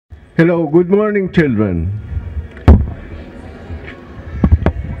Hello, good morning, children.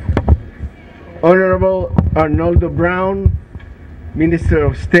 Honorable Arnaldo Brown, Minister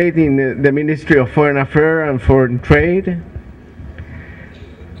of State in the Ministry of Foreign Affairs and Foreign Trade.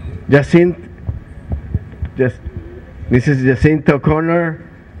 Mrs. Jacinta O'Connor,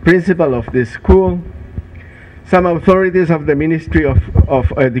 Principal of the school. Some authorities of the Ministry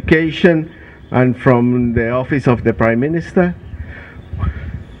of Education and from the Office of the Prime Minister.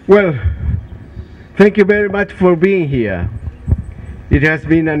 Well, thank you very much for being here. It has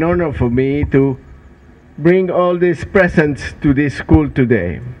been an honor for me to bring all these presents to this school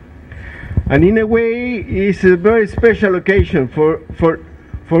today. And in a way, it's a very special occasion for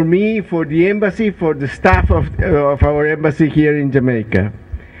me, for the embassy, for the staff of our embassy here in Jamaica.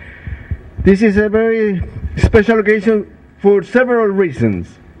 This is a very special occasion for several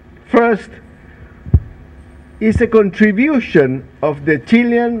reasons. First, it's a contribution of the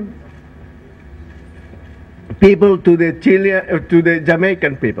Chilean people to the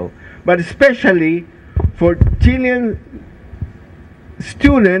Jamaican people, but especially for Chilean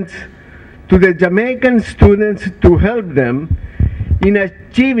students to the Jamaican students to help them in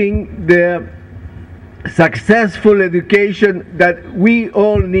achieving the successful education that we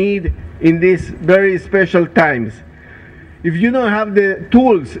all need in these very special times. If you don't have the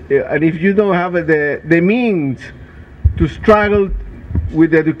tools and if you don't have the means to struggle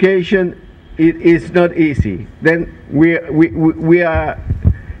with education, it is not easy. Then we are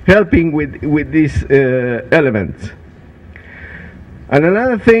helping with these elements. And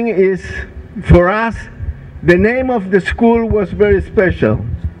another thing is, for us, the name of the school was very special.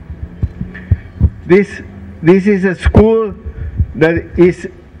 This is a school that is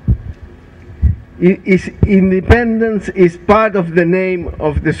independence is part of the name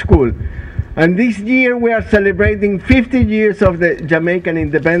of the school. And this year we are celebrating 50 years of the Jamaican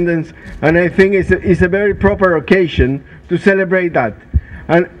independence, and I think it's a very proper occasion to celebrate that.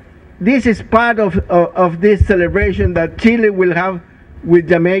 And this is part of this celebration that Chile will have with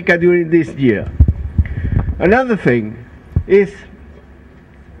Jamaica during this year. Another thing is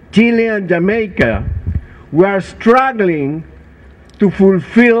Chile and Jamaica, we are struggling to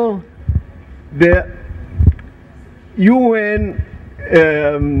fulfill the UN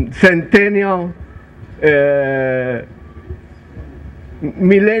centennial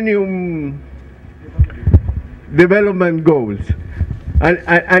millennium development goals.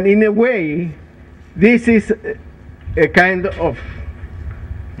 And in a way, this is a kind of,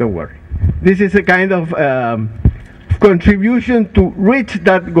 don't worry, this is a kind of contribution to reach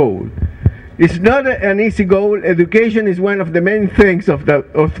that goal. It's not an easy goal. Education is one of the main things of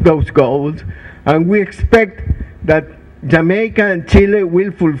those goals, and we expect that Jamaica and Chile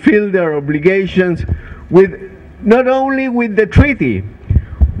will fulfill their obligations with not only with the treaty,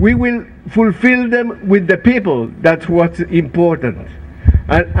 we will fulfill them with the people. That's what's important.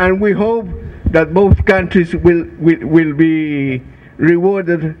 And we hope that both countries will be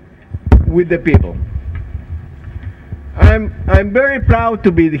rewarded with the people. I'm very proud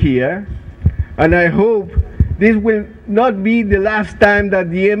to be here, and I hope this will not be the last time that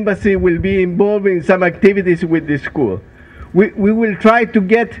the embassy will be involved in some activities with the school. We will try to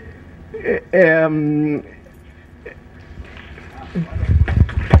get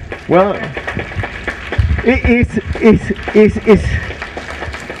well,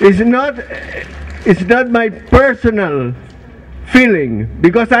 it's not my personal feeling,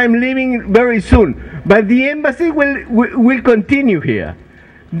 because I'm leaving very soon, but the embassy will continue here.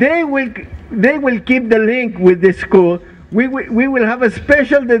 They will keep the link with the school. We will have a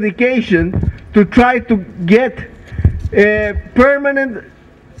special dedication to try to get a permanent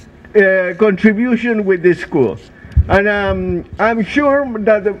contribution with the school. And I'm sure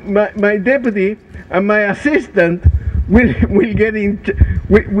that my deputy and my assistant will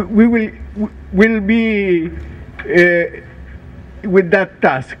be with that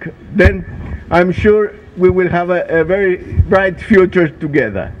task. Then I'm sure we will have a very bright future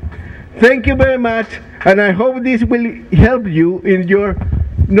together. Thank you very much, and I hope this will help you in your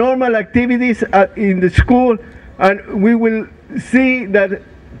normal activities in the school, and we will see that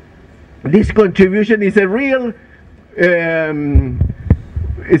this contribution is a real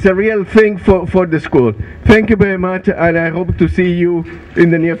thing for the school. Thank you very much, and I hope to see you in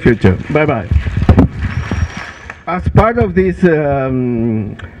the near future. Bye-bye. As part of this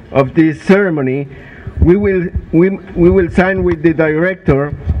ceremony, we will sign with the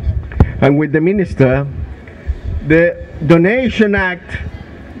director and with the minister the donation act,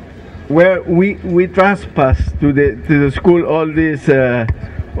 where we trespass to the school all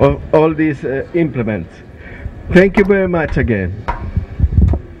these implements. Thank you very much again.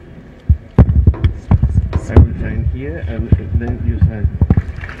 here and then you sign.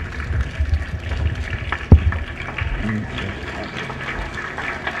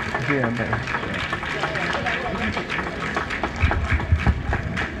 Here,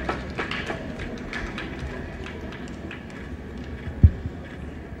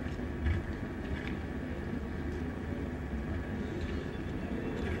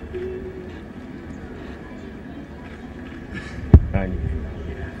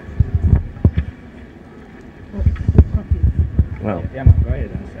 well, yeah, go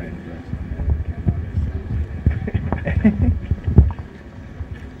ahead and sign first.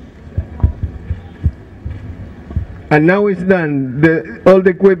 and now it's done. All the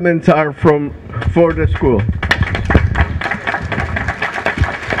equipments are for the school.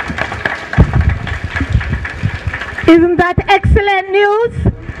 Isn't that excellent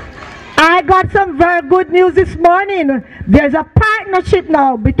news? I got some very good news this morning. There's a partnership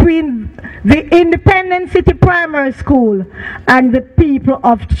now between the Independent City Primary School and the people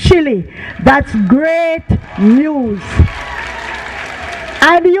of Chile. That's great news.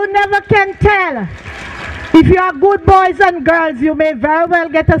 And you never can tell. If you are good boys and girls, you may very well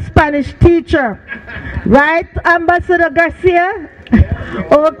get a Spanish teacher. Right, Ambassador Garcia?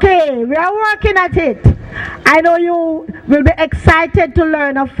 Okay, we are working at it. I know you will be excited to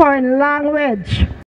learn a foreign language.